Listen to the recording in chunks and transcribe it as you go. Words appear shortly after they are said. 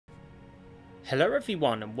Hello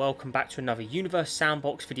everyone and welcome back to another Universe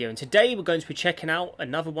Sandbox video, and today we're going to be checking out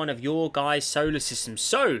another one of your guys' solar systems.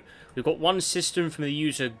 So we've got one system from the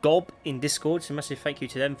user Gob in Discord, so massive thank you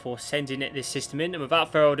to them for sending this system in, and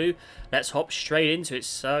without further ado, let's hop straight into it.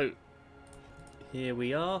 So here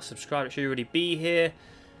we are. Subscribe, it should already be here.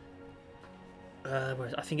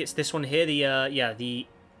 I think it's this one here, the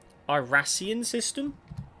Irasian system.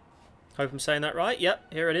 Hope I'm saying that right.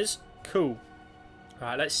 Yep, here it is. Cool.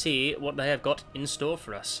 Right, let's see what they have got in store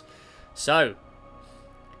for us. So,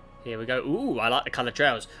 here we go. Ooh, I like the colour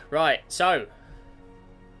trails. Right, so,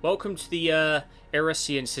 welcome to the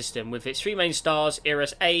Irasian system with its three main stars,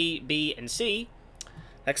 Iris A, B, and C.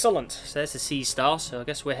 Excellent. So there's the C star, so I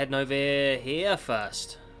guess we're heading over here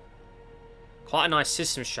first. Quite a nice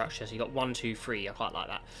system structure, so you got 1, 2, 3. I quite like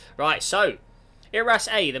that. Right, so, Iris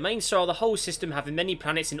A, the main star of the whole system, having many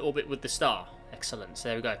planets in orbit with the star. Excellent, so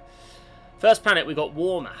there we go. First planet, we got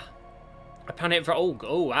Warmer. A planet for... Oh,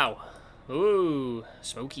 wow. Ooh,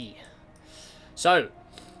 smoky. So,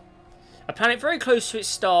 a planet very close to its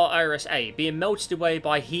star, Iris A, being melted away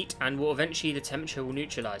by heat, and will eventually the temperature will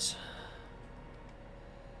neutralise.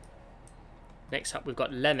 Next up, we've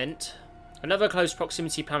got Lement. Another close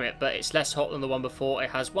proximity planet, but it's less hot than the one before. It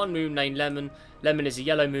has one moon named Lemon. Lemon is a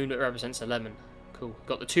yellow moon that represents a lemon. Cool.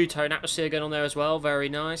 Got the two-tone atmosphere going on there as well. Very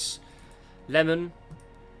nice. Lemon.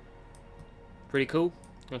 Pretty cool.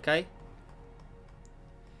 Okay.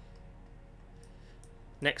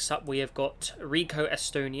 Next up, we have got Rico,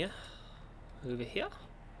 Estonia. Over here.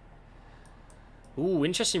 Ooh,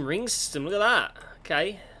 interesting ring system. Look at that.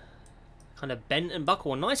 Okay. Kind of bent and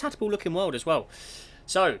buckle. Nice hatable looking world as well.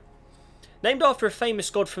 So, named after a famous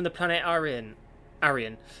god from the planet Arian.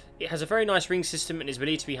 It has a very nice ring system and is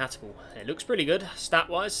believed to be hatable. It looks pretty good,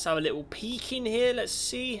 stat-wise. Let's have a little peek in here. Let's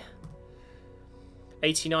see.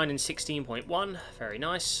 89 and 16.1. Very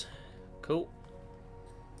nice. Cool.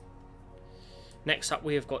 Next up,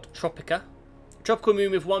 we have got Tropica. A tropical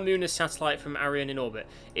moon with one lunar satellite from Arian in orbit.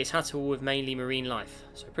 It's habitable with mainly marine life.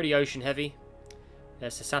 So pretty ocean heavy.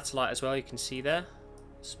 There's the satellite as well, you can see there.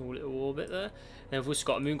 Small little orbit there. And we've also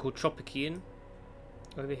got a moon called Tropician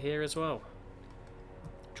over here as well.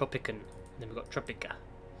 Tropican. And then we've got Tropica.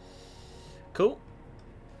 Cool.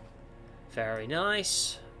 Very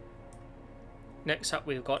nice. Next up,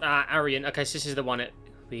 we've got Arian. Okay, so this is the one that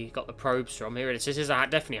we got the probes from. Here it is. This is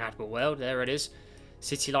definitely a habitable world. There it is.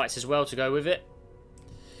 City lights as well to go with it.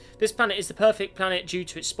 This planet is the perfect planet due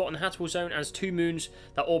to its spot in the habitable zone and has two moons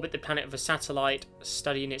that orbit the planet of a satellite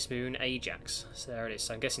studying its moon, Ajax. So there it is.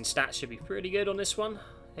 So I'm guessing stats should be pretty good on this one.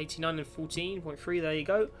 89 and 14.3. There you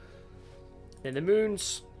go. Then the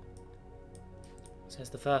moons. So there's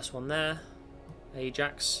the first one there.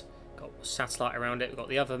 Ajax. Got satellite around it. We've got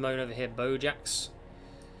the other moon over here, Bojax.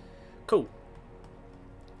 Cool.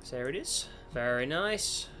 So there it is. Very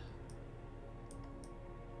nice.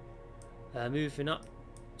 Moving up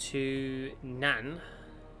to Nan,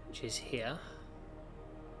 which is here.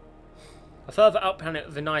 A further out planet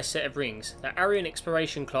with a nice set of rings. The Arian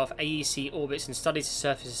Exploration Craft AEC orbits and studies the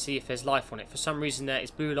surface to see if there's life on it. For some reason there is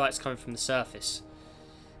blue lights coming from the surface.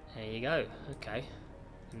 There you go. Okay.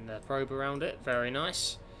 And the probe around it. Very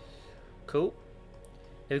nice. Cool.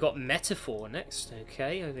 Then we've got Metaphor next.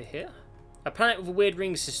 Okay, over here. A planet with a weird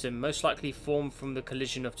ring system, most likely formed from the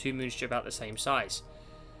collision of two moons about the same size.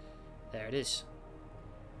 There it is.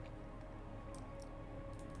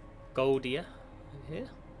 Goldia over here.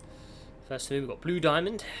 First moon, we've got Blue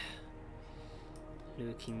Diamond.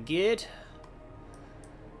 Looking good.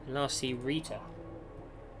 And lastly, Rita.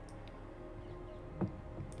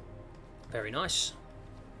 Very nice.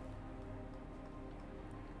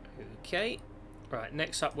 Okay, right,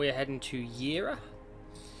 next up we're heading to Yera.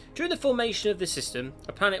 During the formation of the system,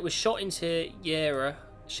 a planet was shot into Yera,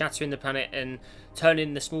 shattering the planet and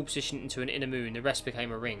turning the small position into an inner moon. The rest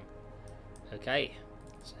became a ring. Okay,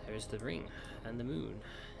 so here's the ring and the moon.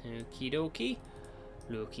 Okie dokie.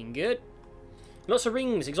 Looking good. Lots of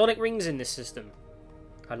rings, exotic rings in this system.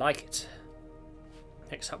 I like it.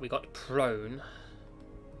 Next up we got Prone.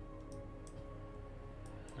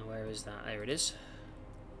 Now where is that? There it is.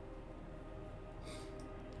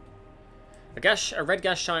 A red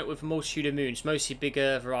gas giant with a multitude of moons, mostly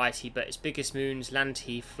bigger variety, but its biggest moons,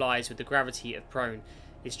 Lanti, flies with the gravity of Prone,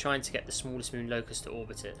 is trying to get the smallest moon Locust to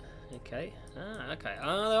orbit it. Okay. Okay. They're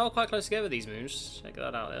all quite close together, these moons. Check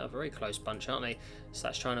that out. They're a very close bunch, aren't they? So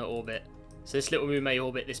that's trying to orbit. So this little moon may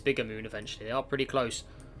orbit this bigger moon eventually. They are pretty close.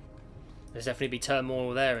 There's definitely be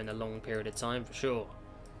turmoil there in a long period of time, for sure.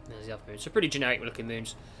 There's the other moons. So pretty generic looking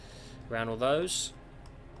moons around all those.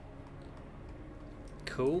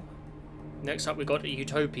 Cool. Next up, we've got a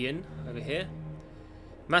Utopian over here.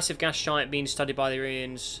 Massive gas giant being studied by the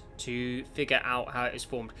Arians to figure out how it is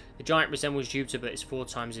formed. The giant resembles Jupiter, but it's 4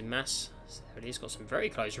 times in mass. So there it is. Got some very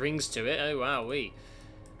close rings to it. Oh, wow.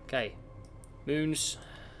 Okay. Moons.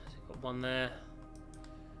 Got one there.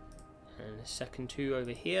 And the second 2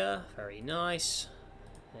 over here. Very nice.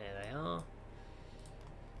 There they are.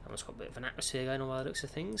 That one's got a bit of an atmosphere going on by the looks of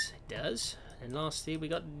things. It does. And lastly, we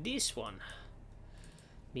got this one.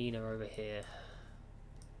 Mina over here.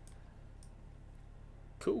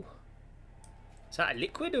 Cool. Is that a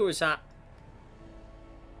liquid or is that...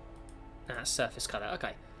 That's surface colour.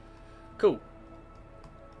 Okay. Cool.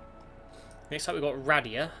 Next up we've got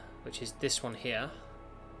Radia, which is this one here.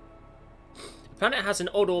 The planet has an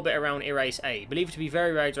odd orbit around Eris A. Believed to be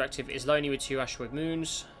very radioactive, it is lonely with 2 asteroid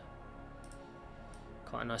moons.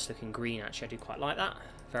 Quite a nice looking green actually, I do quite like that.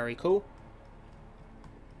 Very cool.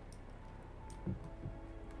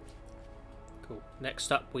 Cool.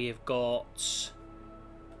 Next up we have got...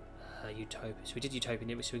 Utopia. So we did Utopia,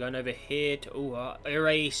 didn't we? So we're going over here to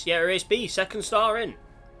Eris. Yeah, Eris B, 2nd star in.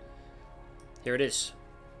 Here it is.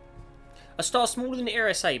 A star smaller than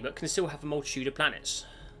Eris A, but can still have a multitude of planets.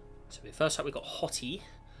 So first up, we've got Hottie.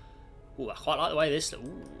 Ooh, I quite like the way this looks.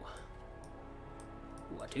 Ooh,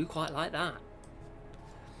 I do quite like that.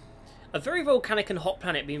 A very volcanic and hot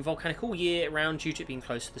planet, being volcanic all year round due to it being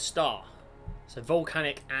close to the star. So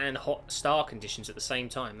volcanic and hot star conditions at the same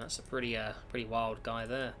time. That's a pretty wild guy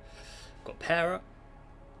there. Got Para.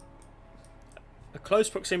 A close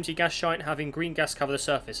proximity gas giant having green gas cover the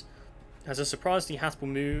surface. Has a surprisingly habitable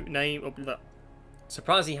moon named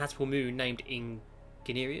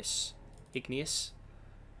Igneous.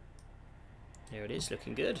 There it is,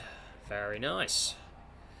 looking good. Very nice.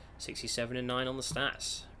 67 and 9 on the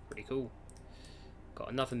stats. Pretty cool.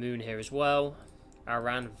 Got another moon here as well.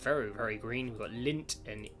 Aran, very green. We've got Lint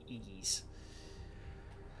and Ease.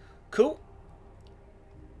 Cool.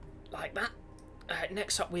 Like that.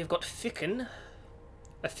 Next up we've got Ficken.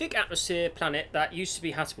 A thick atmosphere planet that used to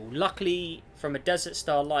be habitable. Luckily, from a desert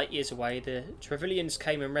star light years away, the Trevelyan's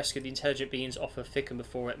came and rescued the intelligent beings off of Ficken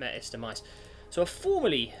before it met its demise. So a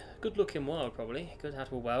formerly good-looking world, probably. Good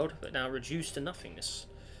habitable world, but now reduced to nothingness.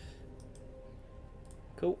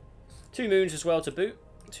 Cool. 2 moons as well to boot.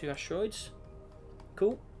 2 asteroids.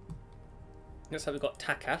 Cool. Next up we've got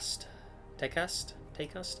Takast.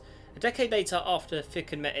 A decade later, after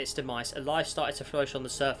Ficken met its demise, a life started to flourish on the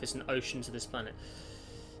surface and oceans of this planet.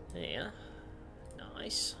 Yeah.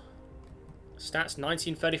 Nice. Stats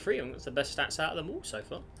 1933. I think that's the best stats out of them all so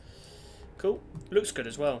far. Cool. Looks good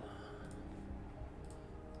as well.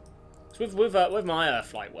 So with my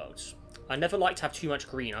flight worlds, I never like to have too much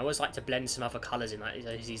green. I always like to blend some other colours in. Like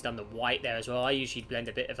he's done the white there as well. I usually blend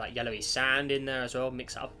a bit of like yellowy sand in there as well.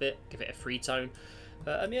 Mix it up a bit. Give it a free tone.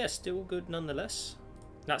 Yeah, still good nonetheless.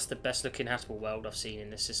 That's the best looking habitable world I've seen in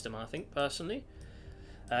this system, I think, personally.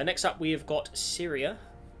 Next up we have got Syria.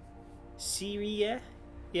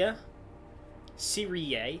 Yeah?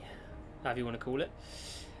 Syria, however you want to call it.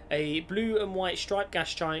 A blue and white striped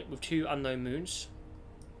gas giant with 2 unknown moons.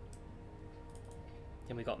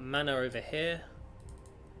 Then we got Mana over here.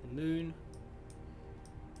 The moon.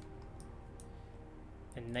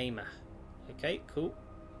 And Neymar. Okay, cool.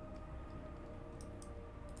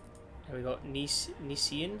 And we got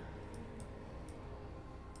Nisian.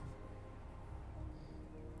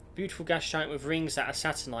 Beautiful gas giant with rings that are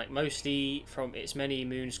Saturn-like, mostly from its many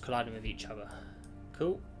moons colliding with each other.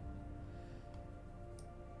 Cool.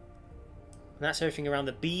 And that's everything around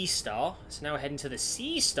the B star. So now we're heading to the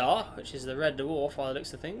C star, which is the red dwarf by the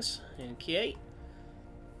looks of things. Okay.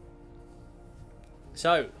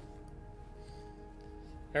 So,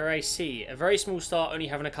 RAC, a very small star only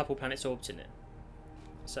having a couple planets orbiting it.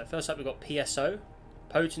 So first up we've got PSO,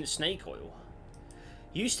 potent snake oil.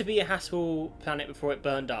 Used to be a habitable planet before it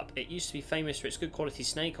burned up. It used to be famous for its good quality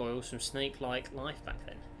snake oils from snake-like life back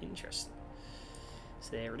then. Interesting.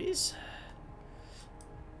 So there it is.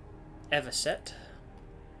 Everset.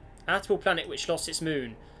 A habitable planet which lost its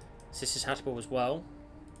moon. So this is habitable as well.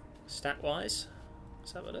 Stat-wise.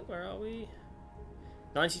 Let's have a look. Where are we?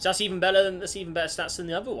 90. That's even better stats than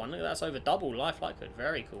the other one. Look at that. That's over double life likelihood.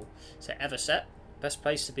 Very cool. So Everset. Best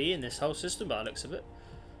place to be in this whole system by the looks of it.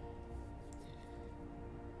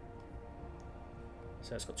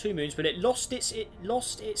 So it's got 2 moons, but it lost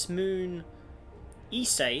its moon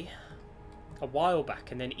Issei a while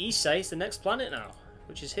back, and then Issei is the next planet now,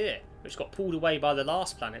 which is here, which got pulled away by the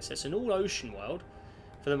last planet. So it's an all ocean world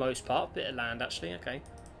for the most part, bit of land actually. Okay,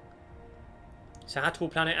 it's a habitable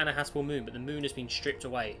planet and a habitable moon, but the moon has been stripped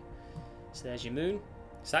away. So there's your moon.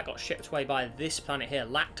 So that got shipped away by this planet here,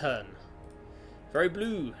 Lacturn. Very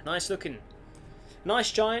blue, nice looking,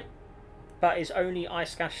 nice giant. but is only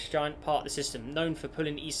ice gas giant part of the system, known for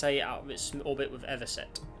pulling Issei out of its orbit with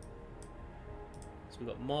Everset. So we've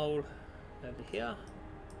got Mole over here,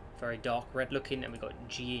 very dark red looking, and we've got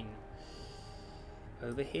Jin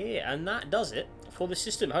over here, and that does it for the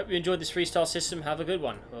system. Hope you enjoyed this 3-star system. Have a good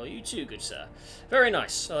one. Well, you too, good sir. Very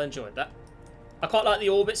nice. I enjoyed that. I quite like the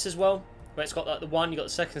orbits as well, where it's got like the one, you got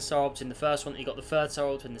the 2nd star orbit in the first one, you got the 3rd star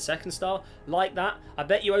orbit in the 2nd star. Like that. I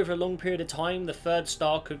bet you over a long period of time, the 3rd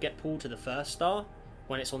star could get pulled to the 1st star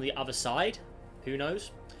when it's on the other side. Who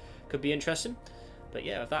knows? Could be interesting. But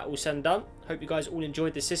yeah, with that all said and done, hope you guys all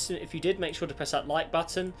enjoyed this system. If you did, make sure to press that like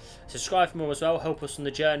button. Subscribe for more as well. Help us on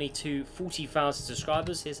the journey to 40,000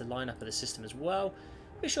 subscribers. Here's a lineup of the system as well.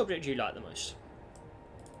 Which object do you like the most?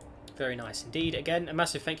 Very nice indeed. Again, a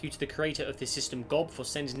massive thank you to the creator of this system, Gob, for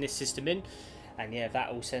sending this system in. And yeah,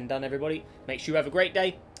 that all said and done, everybody. Make sure you have a great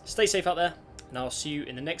day. Stay safe out there. And I'll see you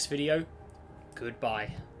in the next video.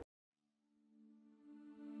 Goodbye.